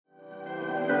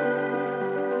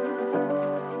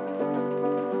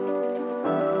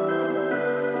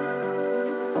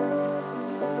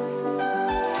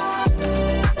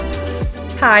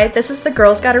Hi, this is the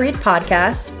Girls Gotta Read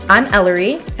podcast. I'm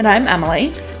Ellery. And I'm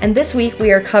Emily. And this week we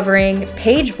are covering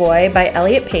Pageboy by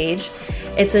Elliot Page.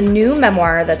 It's a new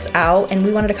memoir that's out, and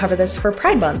we wanted to cover this for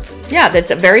Pride Month. Yeah,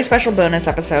 that's a very special bonus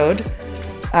episode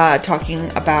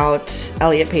talking about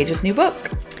Elliot Page's new book.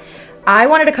 I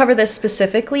wanted to cover this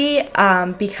specifically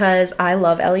because I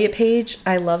love Elliot Page.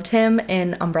 I loved him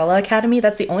in Umbrella Academy.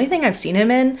 That's the only thing I've seen him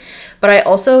in. But I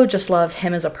also just love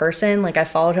him as a person. Like, I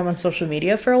followed him on social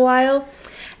media for a while.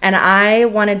 And I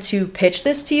wanted to pitch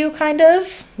this to you kind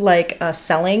of like a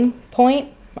selling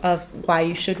point of why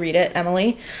you should read it,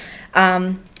 Emily.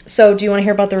 So do you want to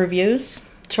hear about the reviews?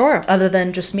 Sure. Other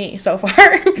than just me so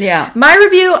far. Yeah. My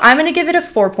review, I'm going to give it a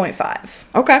 4.5.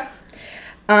 Okay.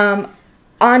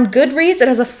 On Goodreads, it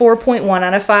has a 4.1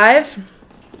 out of 5.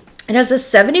 It has a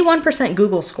 71%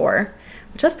 Google score,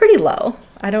 which that's pretty low.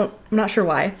 I'm not sure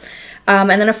why. And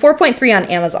then a 4.3 on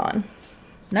Amazon.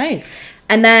 Nice.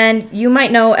 And then you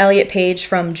might know Elliot Page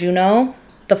from Juno,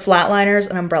 The Flatliners,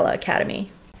 and Umbrella Academy.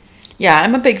 Yeah,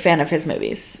 I'm a big fan of his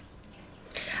movies.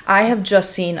 I have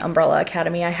just seen Umbrella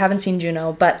Academy. I haven't seen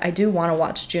Juno, but I do want to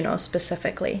watch Juno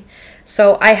specifically.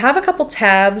 So I have a couple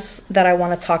tabs that I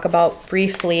want to talk about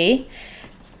briefly.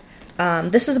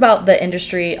 This is about the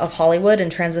industry of Hollywood and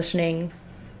transitioning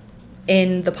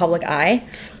in the public eye.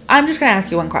 I'm just going to ask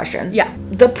you one question. Yeah.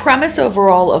 The premise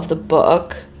overall of the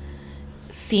book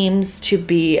seems to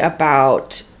be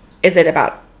about, is it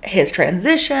about his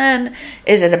transition?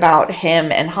 Is it about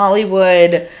him and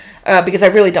Hollywood? Because I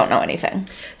really don't know anything.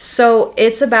 So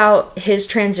it's about his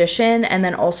transition and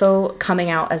then also coming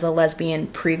out as a lesbian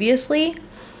previously.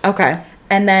 Okay.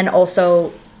 And then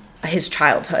also his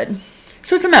childhood.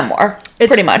 So it's a memoir,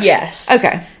 pretty much. Yes.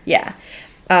 Okay. Yeah.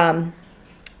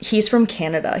 He's from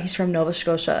Canada. He's from Nova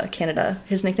Scotia, Canada.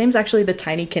 His nickname's actually the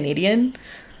Tiny Canadian.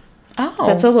 Oh.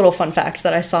 That's a little fun fact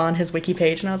that I saw on his wiki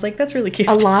page, and I was like, that's really cute.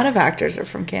 A lot of actors are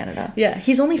from Canada. Yeah,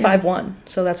 he's only 5'1",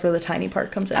 so that's where the tiny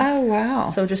part comes in. Oh, wow.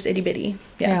 So just itty-bitty.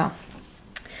 Yeah.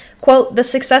 Quote, the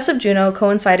success of Juno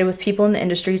coincided with people in the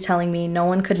industry telling me no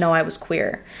one could know I was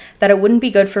queer, that it wouldn't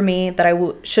be good for me, that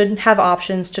I shouldn't have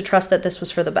options to trust that this was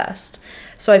for the best.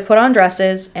 So I put on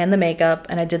dresses and the makeup,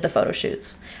 and I did the photo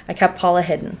shoots. I kept Paula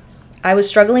hidden. I was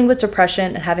struggling with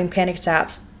depression and having panic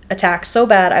attacks so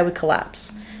bad I would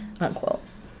collapse. Unquote.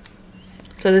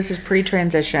 So this is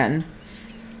pre-transition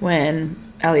when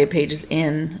Elliot Page is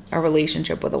in a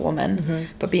relationship with a woman,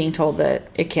 but being told that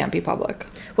it can't be public.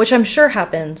 Which I'm sure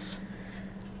happens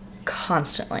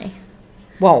constantly.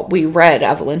 Well, we read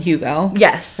Evelyn Hugo.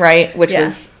 Yes. Right? Which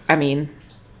was, I mean,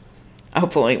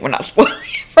 hopefully we're not spoiling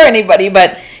it for anybody,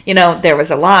 but, you know, there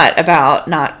was a lot about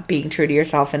not being true to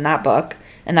yourself in that book,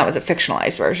 and that was a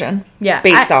fictionalized version. Yeah.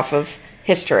 Based off of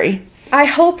history. I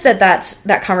hope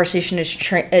that conversation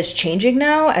is changing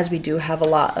now, as we do have a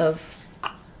lot of...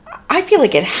 I feel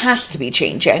like it has to be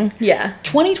changing. Yeah.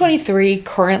 2023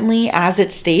 currently, as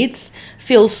it states,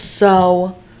 feels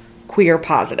so queer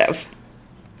positive.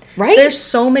 Right? There's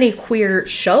so many queer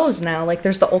shows now. Like,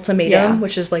 there's The Ultimatum,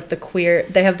 which is like the queer...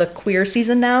 They have the queer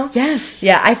season now. Yes.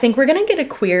 Yeah, I think we're going to get a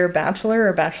queer Bachelor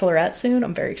or Bachelorette soon.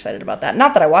 I'm very excited about that.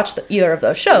 Not that I watched either of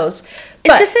those shows.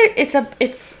 But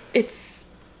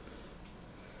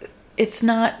it's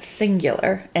not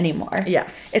singular anymore. Yeah.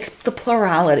 It's the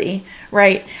plurality,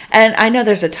 right? And I know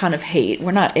there's a ton of hate.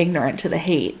 We're not ignorant to the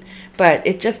hate, but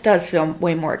it just does feel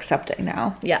way more accepting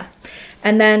now. Yeah.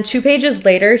 And then 2 pages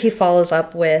later, he follows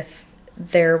up with,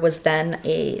 there was then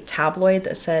a tabloid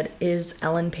that said, is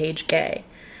Ellen Page gay?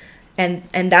 And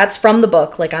that's from the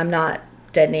book. Like, I'm not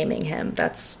dead naming him.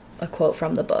 That's a quote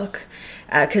from the book.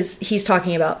 Because he's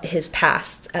talking about his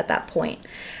past at that point.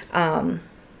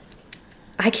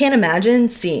 I can't imagine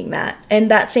seeing that.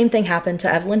 And that same thing happened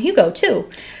to Evelyn Hugo, too.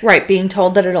 Right, being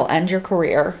told that it'll end your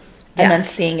career and then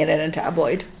seeing it in a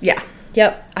tabloid. Yeah,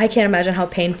 yep. I can't imagine how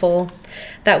painful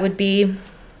that would be.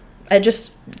 I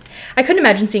couldn't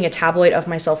imagine seeing a tabloid of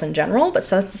myself in general, but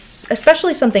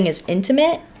especially something as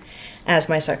intimate as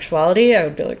my sexuality. I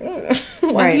would be like,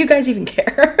 why do you guys even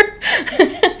care?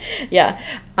 Yeah.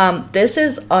 This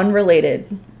is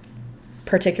unrelated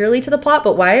particularly to the plot,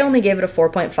 but why I only gave it a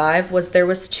 4.5 was there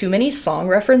was too many song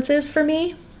references for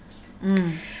me.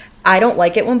 I don't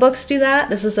like it when books do that.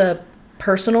 This is a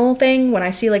personal thing. When I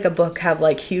see like a book have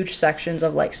like huge sections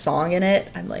of like song in it,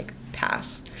 I'm like,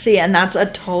 pass. See, and that's a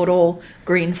total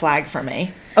green flag for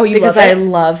me. Oh, you because love it? I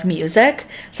love music.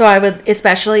 So I would,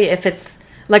 especially if it's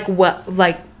like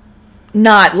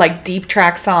not like deep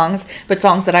track songs, but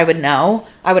songs that I would know,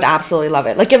 I would absolutely love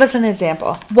it. Like, give us an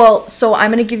example. Well, so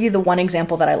I'm going to give you the one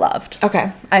example that I loved.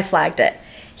 Okay. I flagged it.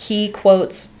 He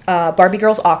quotes Barbie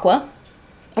Girl's Aqua.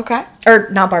 Okay. Or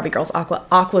not Barbie Girls, Aqua.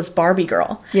 Aqua's Barbie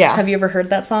Girl. Yeah. Have you ever heard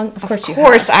that song? Of course you have. Of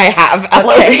course I have.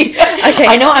 Okay. Okay.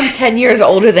 I know I'm 10 years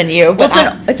older than you, but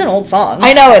it's an old song.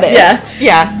 I know it is. Yeah.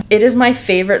 Yeah. It is my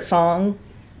favorite song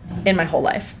in my whole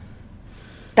life.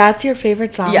 That's your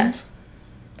favorite song? Yes.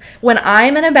 When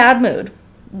I'm in a bad mood,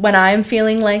 when I'm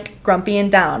feeling like grumpy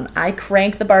and down, I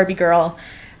crank the Barbie Girl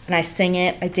and I sing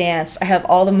it, I dance, I have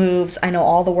all the moves, I know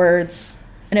all the words,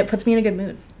 and it puts me in a good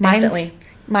mood instantly.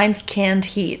 Mine's Canned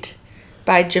Heat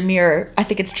by Jameer. I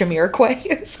think it's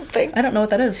Jamiroquai or something. I don't know what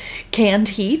that is. Canned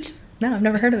Heat? No, I've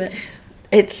never heard of it.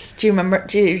 Do you remember,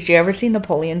 did you ever see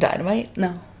Napoleon Dynamite?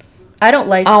 No. I don't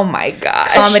like oh my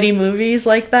gosh. comedy movies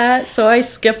like that, so I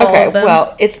skip all of them.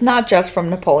 Well, it's not just from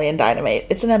Napoleon Dynamite.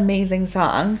 It's an amazing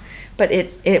song, but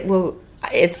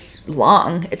it's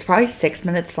long. It's probably 6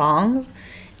 minutes long,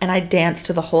 and I danced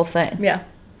to the whole thing. Yeah.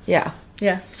 Yeah.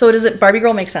 Yeah. So does Barbie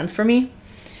Girl make sense for me?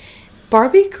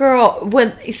 Barbie Girl,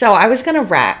 I was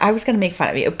gonna make fun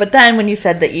of you, but then when you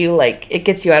said that you it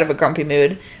gets you out of a grumpy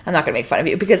mood, I'm not gonna make fun of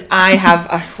you because I have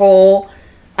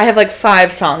I have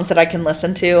 5 songs that I can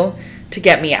listen to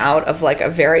get me out of a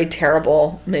very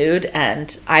terrible mood,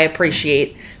 and I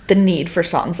appreciate the need for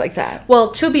songs like that.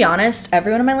 Well, to be honest,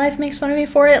 everyone in my life makes fun of me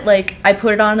for it. I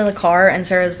put it on in the car and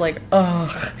Sarah's like,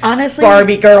 ugh, honestly,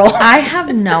 Barbie Girl. I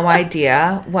have no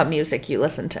idea what music you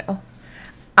listen to.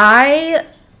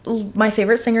 My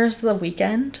favorite singer is The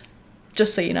Weeknd,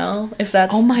 just so you know, if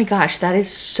that's... Oh my gosh, that is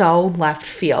so left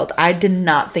field. I did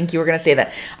not think you were going to say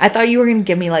that. I thought you were going to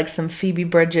give me some Phoebe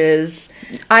Bridges.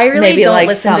 I really don't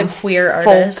listen to queer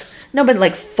artists. No,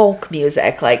 but folk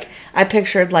music. I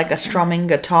pictured a strumming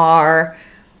guitar.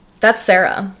 That's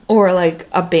Sarah. Or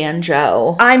a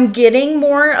banjo. I'm getting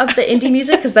more of the indie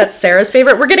music because that's Sarah's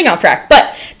favorite. We're getting off track,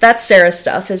 but that's Sarah's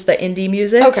stuff is the indie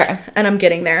music. Okay. And I'm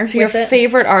getting there. So your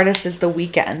favorite artist is The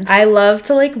Weeknd. I love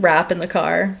to rap in the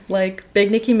car. Big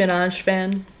Nicki Minaj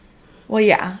fan. Well,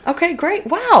 yeah. Okay, great.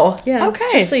 Wow. Yeah.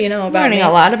 Okay. Just so you know about learning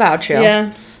a lot about you.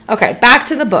 Yeah. Okay, back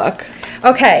to the book.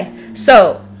 Okay,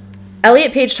 so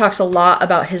Elliot Page talks a lot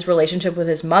about his relationship with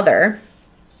his mother,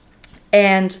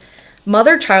 and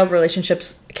mother-child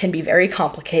relationships can be very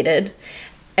complicated,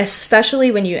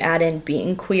 especially when you add in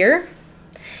being queer,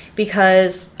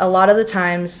 because a lot of the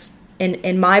times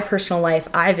in my personal life,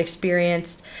 I've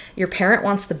experienced your parent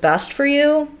wants the best for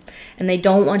you, and they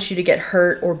don't want you to get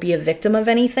hurt or be a victim of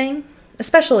anything,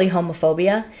 especially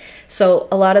homophobia. So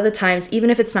a lot of the times, even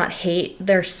if it's not hate,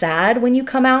 they're sad when you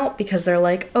come out because they're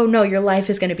like, oh no, your life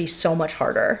is going to be so much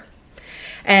harder.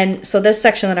 And so this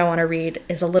section that I want to read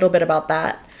is a little bit about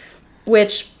that.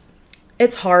 Which,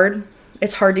 it's hard.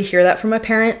 It's hard to hear that from a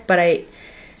parent, but I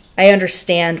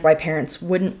understand why parents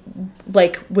would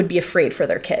be afraid for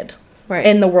their kid. Right.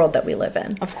 In the world that we live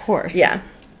in. Of course. Yeah.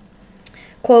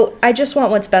 Quote, I just want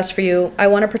what's best for you. I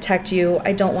want to protect you.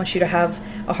 I don't want you to have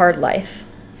a hard life.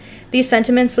 These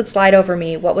sentiments would slide over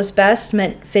me. What was best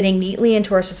meant fitting neatly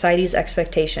into our society's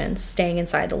expectations, staying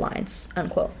inside the lines,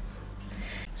 unquote.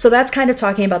 So that's kind of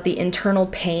talking about the internal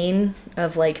pain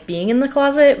of being in the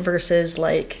closet versus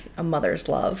a mother's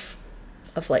love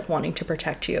of wanting to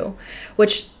protect you,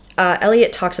 which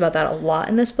Elliot talks about that a lot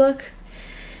in this book.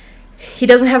 He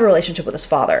doesn't have a relationship with his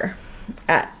father.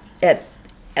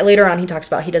 Later on he talks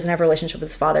about he doesn't have a relationship with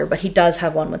his father, but he does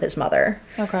have one with his mother.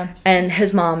 Okay. And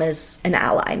his mom is an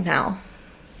ally now,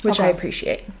 which I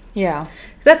appreciate. Yeah.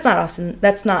 That's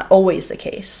not always the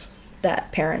case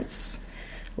that parents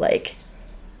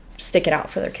stick it out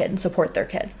for their kid and support their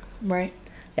kid. Right.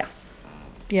 Yeah.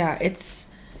 Yeah, it's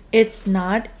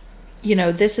not,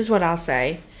 this is what I'll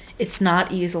say. It's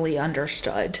not easily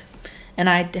understood. And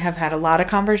I have had a lot of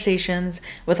conversations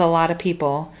with a lot of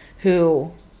people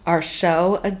who are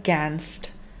so against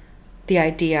the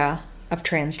idea of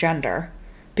transgender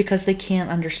because they can't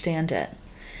understand it.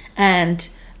 And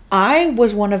I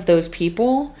was one of those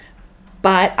people,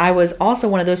 but I was also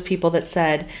one of those people that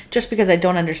said, just because I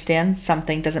don't understand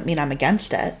something doesn't mean I'm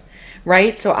against it,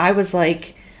 right? So I was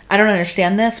like, I don't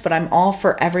understand this, but I'm all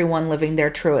for everyone living their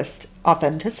truest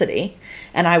authenticity.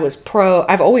 And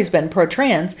I've always been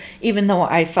pro-trans, even though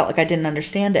I felt like I didn't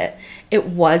understand it. It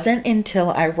wasn't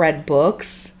until I read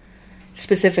books,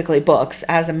 specifically books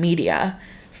as a media,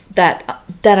 that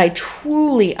I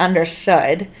truly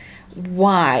understood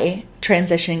why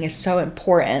transitioning is so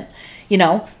important.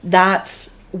 That's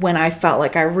when I felt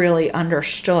like I really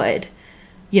understood,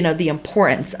 the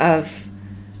importance of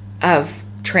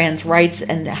trans rights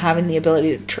and having the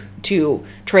ability to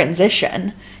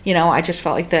transition. I just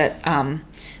felt like that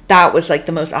that was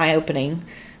the most eye-opening.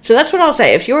 So that's what I'll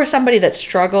say. If you're somebody that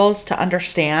struggles to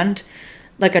understand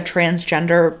a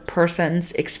transgender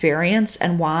person's experience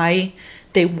and why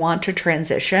they want to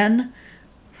transition,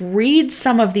 read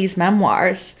some of these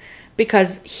memoirs,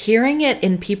 because hearing it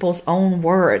in people's own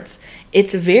words,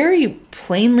 it's very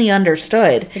plainly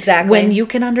understood. Exactly. When you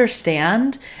can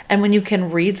understand and when you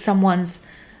can read someone's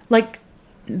like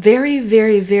very,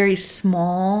 very, very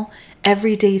small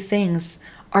everyday things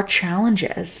are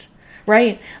challenges,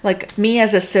 right? Like me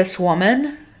as a cis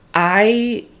woman,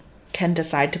 I can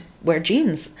decide to wear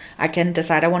jeans. I can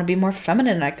decide I want to be more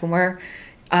feminine. I can wear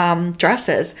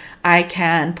dresses. I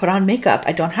can put on makeup.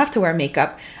 I don't have to wear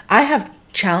makeup. I have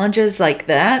challenges like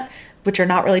that, which are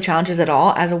not really challenges at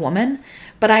all as a woman,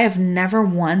 but I have never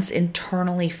once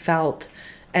internally felt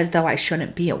as though I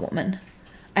shouldn't be a woman.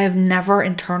 I have never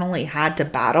internally had to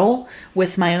battle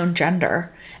with my own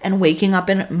gender and waking up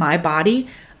in my body.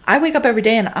 I wake up every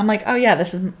day and I'm like, oh yeah,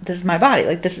 this is my body.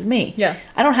 Like, this is me. Yeah.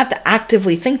 I don't have to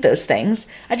actively think those things.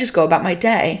 I just go about my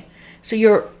day.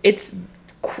 So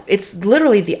it's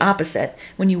literally the opposite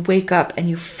when you wake up and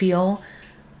you feel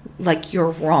like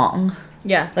you're wrong.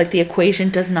 Yeah. Like the equation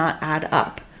does not add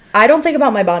up. I don't think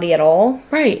about my body at all.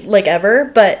 Right. Like ever,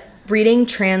 but reading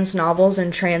trans novels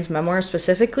and trans memoirs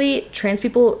specifically, trans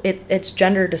people, it's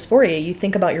gender dysphoria. You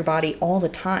think about your body all the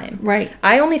time. Right.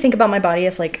 I only think about my body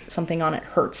if like something on it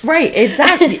hurts. Right.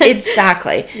 Exactly.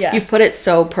 Exactly. Yeah. You've put it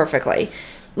so perfectly.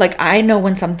 Like I know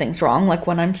when something's wrong, like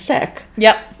when I'm sick.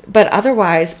 Yep. But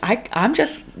otherwise, I'm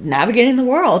just navigating the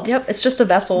world. Yep. It's just a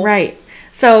vessel. Right.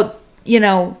 So,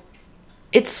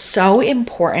 it's so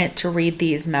important to read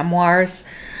these memoirs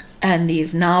and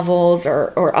these novels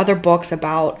or other books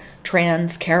about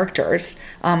trans characters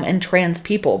and trans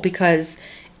people, because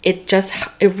it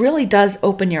really does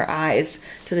open your eyes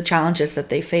to the challenges that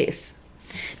they face.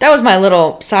 That was my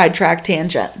little sidetrack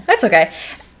tangent. That's okay.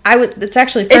 It's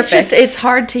actually perfect. It's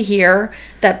hard to hear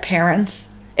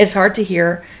it's hard to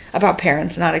hear about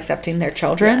parents not accepting their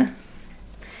children. Yeah.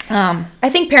 I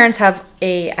think parents have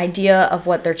a idea of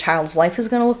what their child's life is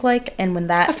going to look like, and when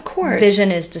that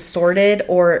vision is distorted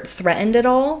or threatened at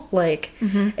all, like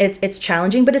it's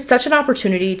challenging, but it's such an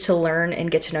opportunity to learn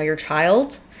and get to know your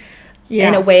child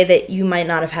in a way that you might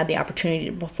not have had the opportunity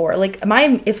before. Like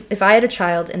if I had a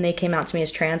child and they came out to me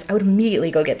as trans, I would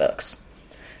immediately go get books.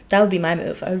 That would be my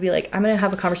move. I would be like, I'm going to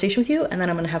have a conversation with you, and then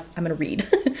I'm going to read.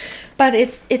 But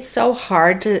it's so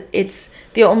hard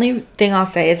the only thing I'll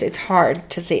say is it's hard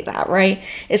to say that, right?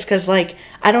 It's because, like,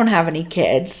 I don't have any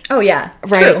kids. Oh, yeah.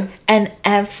 Right? True. And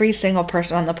every single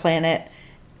person on the planet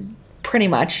pretty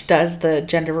much does the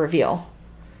gender reveal,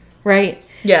 right?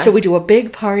 Yeah. So we do a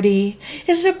big party.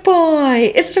 Is it a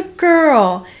boy? Is it a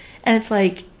girl? And it's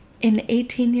like, in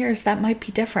 18 years, that might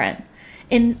be different.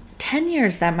 In 10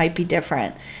 years, that might be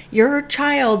different. Your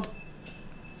child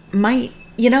might,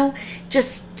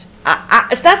 that's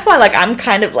why, like, I'm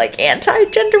kind of, like,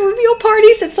 anti-gender reveal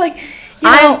parties. It's like,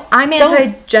 I'm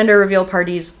anti-gender reveal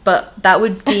parties, but that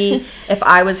would be if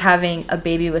I was having a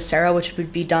baby with Sarah, which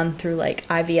would be done through, like,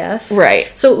 IVF.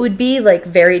 Right. So it would be, like,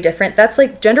 very different. That's,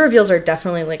 like, gender reveals are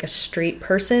definitely, like, a straight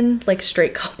person, like,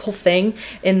 straight couple thing.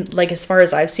 And, like, as far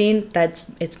as I've seen,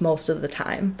 it's most of the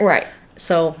time. Right.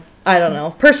 So, I don't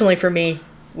know. Personally, for me,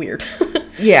 weird.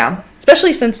 Yeah.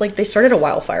 Especially since, like, they started a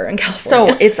wildfire in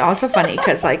California. So it's also funny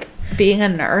because, like, being a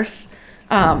nurse,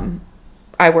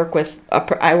 I work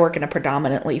in a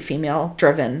predominantly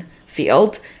female-driven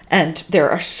field, and there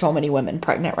are so many women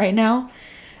pregnant right now.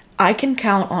 I can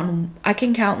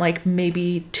count like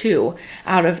maybe 2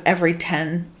 out of every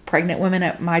 10 pregnant women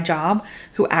at my job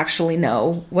who actually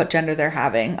know what gender they're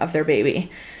having of their baby,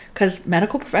 because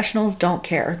medical professionals don't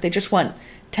care. They just want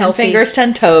 10 healthy fingers,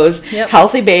 10 toes,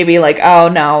 healthy baby. Like, oh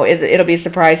no, it'll be a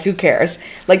surprise. Who cares?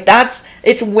 Like,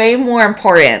 it's way more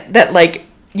important that, like,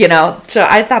 so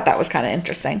I thought that was kind of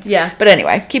interesting. Yeah. But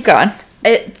anyway, keep going.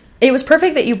 It was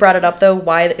perfect that you brought it up, though,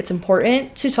 why it's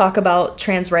important to talk about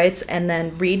trans rights and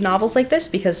then read novels like this,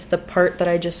 because the part that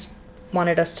I just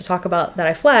wanted us to talk about that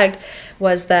I flagged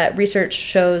was that research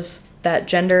shows that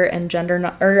transgender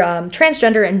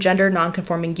and gender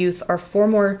nonconforming youth are 4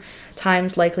 more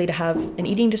times likely to have an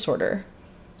eating disorder.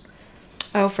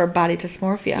 Oh, for body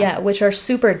dysmorphia. Yeah, which are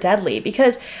super deadly.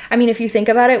 Because, I mean, if you think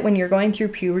about it, when you're going through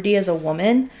puberty as a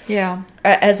woman,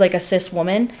 as, like, a cis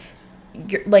woman,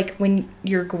 you're, like, when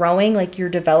you're growing, like, you're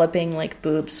developing, like,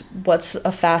 boobs. What's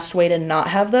a fast way to not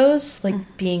have those?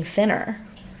 Like, being thinner.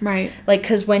 Right. Like,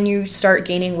 because when you start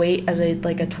gaining weight as a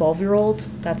 12-year-old,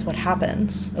 that's what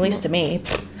happens. At least to me.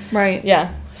 Right.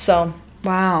 Yeah. So.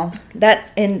 Wow.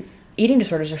 And eating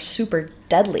disorders are super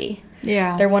deadly.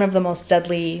 Yeah. They're one of the most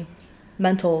deadly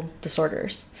mental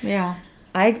disorders. Yeah.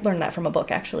 I learned that from a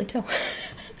book, actually, too.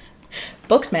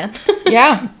 Books, man.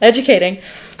 Yeah. Educating.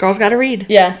 Girls gotta read.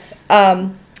 Yeah.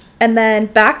 And then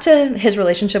back to his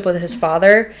relationship with his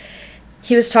father,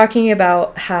 he was talking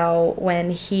about how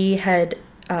when he had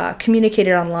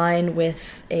communicated online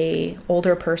with a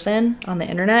older person on the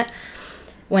internet,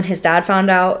 when his dad found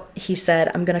out, he said,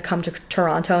 "I'm going to come to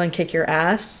Toronto and kick your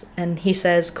ass." And he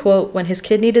says, quote, "When his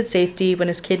kid needed safety, when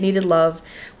his kid needed love,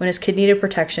 when his kid needed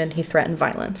protection, he threatened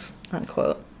violence,"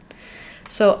 unquote.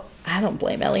 So I don't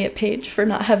blame Elliot Page for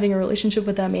not having a relationship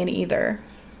with that man either.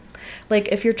 Like,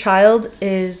 if your child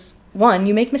is, one,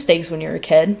 you make mistakes when you're a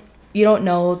kid. You don't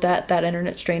know that that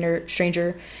internet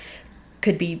stranger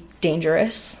could be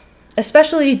dangerous.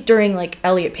 Especially during, like,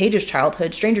 Elliot Page's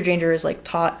childhood. Stranger danger is, like,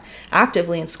 taught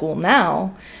actively in school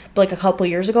now. But, like, a couple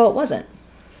years ago, it wasn't.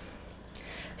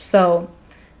 So,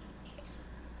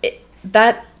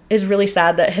 that is really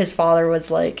sad that his father was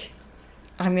like,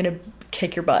 "I'm going to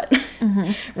kick your butt."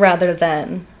 Mm-hmm. Rather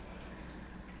than,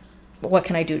 "What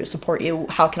can I do to support you?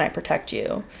 How can I protect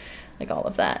you?" Like, all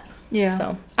of that. Yeah.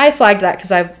 So, I flagged that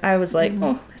because I was like,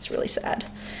 oh, that's really sad.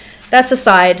 That's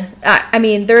aside. I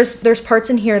mean, there's parts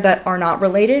in here that are not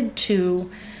related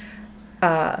to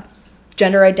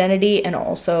gender identity and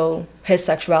also his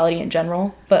sexuality in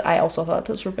general, but I also thought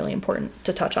those were really important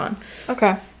to touch on.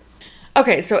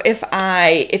 Okay, so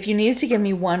if you needed to give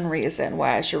me one reason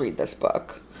why I should read this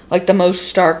book, like the most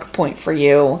stark point for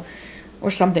you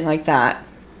or something like that.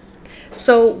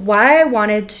 So why I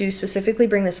wanted to specifically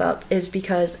bring this up is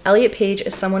because Elliot Page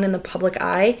is someone in the public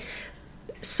eye.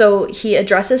 So he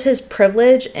addresses his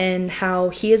privilege and how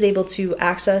he is able to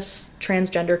access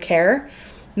transgender care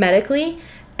medically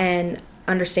and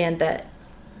understand that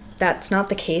that's not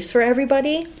the case for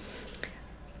everybody.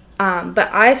 But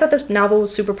I thought this novel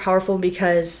was super powerful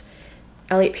because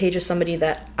Elliot Page is somebody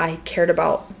that I cared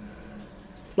about,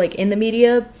 like, in the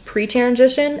media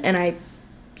pre-transition, and I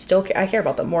care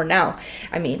about them more now.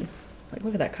 I mean, like,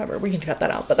 look at that cover. We can cut that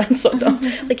out, but that's so dumb.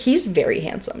 Like, he's very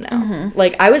handsome now. Mm-hmm.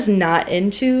 Like, I was not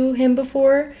into him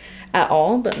before at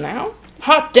all, but now,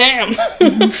 hot damn.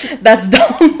 Mm-hmm. That's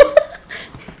dumb.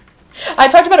 I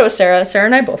talked about it with Sarah. Sarah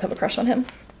and I both have a crush on him.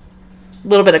 A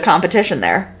little bit of competition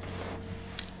there.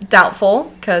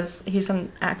 Doubtful, because he's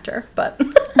an actor, but...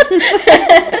 but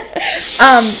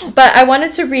I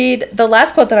wanted to read... The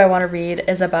last quote that I want to read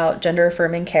is about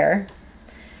gender-affirming care.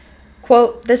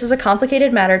 Quote, "This is a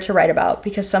complicated matter to write about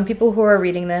because some people who are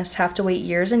reading this have to wait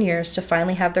years and years to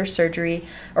finally have their surgery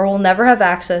or will never have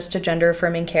access to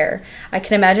gender-affirming care. I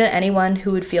can imagine anyone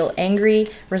who would feel angry,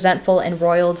 resentful, and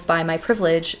roiled by my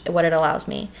privilege, what it allows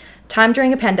me. Time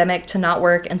during a pandemic to not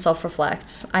work and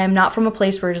self-reflect. I am not from a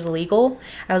place where it is illegal.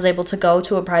 I was able to go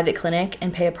to a private clinic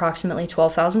and pay approximately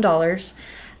 $12,000.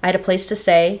 I had a place to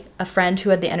stay, a friend who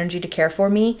had the energy to care for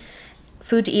me,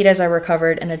 food to eat as I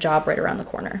recovered, and a job right around the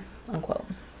corner." Unquote.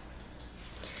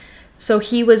 So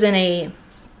he was in a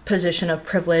position of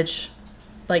privilege,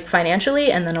 like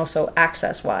financially and then also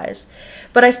access-wise.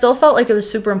 But I still felt like it was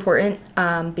super important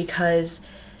because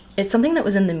it's something that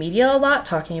was in the media a lot,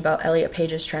 talking about Elliot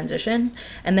Page's transition.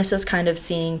 And this is kind of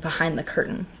seeing behind the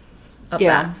curtain of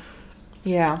that.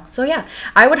 Yeah. So yeah,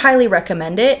 I would highly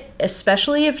recommend it,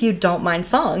 especially if you don't mind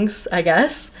songs, I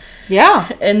guess.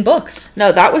 Yeah. And books.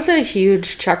 No, that was a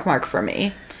huge check mark for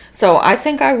me. So I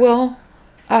think I will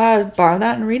borrow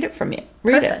that and read it from you.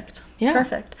 Perfect. Yeah.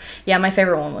 Perfect. Yeah, my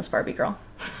favorite one was Barbie Girl.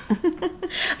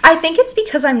 I think it's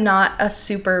because I'm not a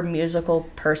super musical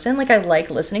person. Like, I like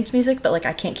listening to music, but, like,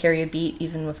 I can't carry a beat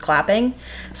even with clapping.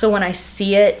 So when I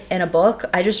see it in a book,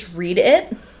 I just read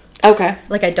it. Okay.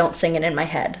 Like, I don't sing it in my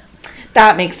head.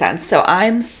 That makes sense. So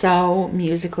I'm so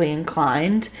musically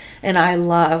inclined, and I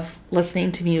love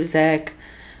listening to music.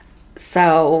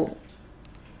 So...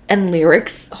 And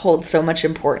lyrics hold so much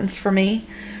importance for me.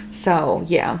 So,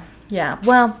 yeah. Yeah.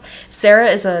 Well, Sarah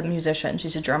is a musician.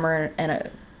 She's a drummer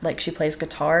and she plays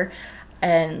guitar.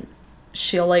 And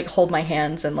she'll, like, hold my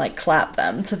hands and, like, clap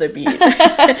them to the beat.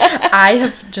 I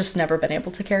have just never been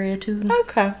able to carry a tune.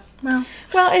 Okay. Well,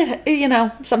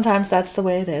 sometimes that's the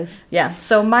way it is. Yeah.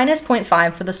 So minus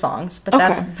 0.5 for the songs, but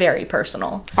that's very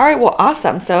personal. All right. Well,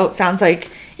 awesome. So it sounds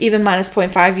like even minus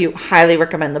 0.5, you highly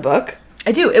recommend the book.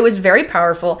 I do. It was very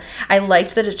powerful. I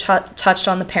liked that it touched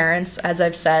on the parents, as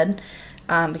I've said,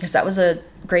 because that was a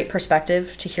great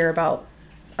perspective to hear about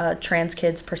a trans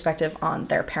kid's perspective on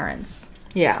their parents.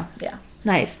 Yeah. Yeah.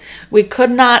 Nice. We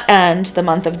could not end the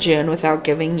month of June without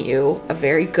giving you a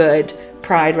very good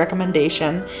Pride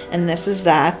recommendation, and this is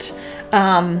that.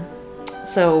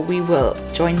 So we will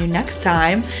join you next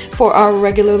time for our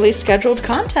regularly scheduled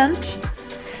content.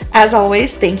 As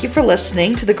always, thank you for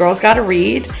listening to The Girls Gotta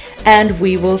Read, and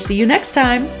we will see you next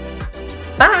time.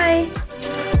 Bye!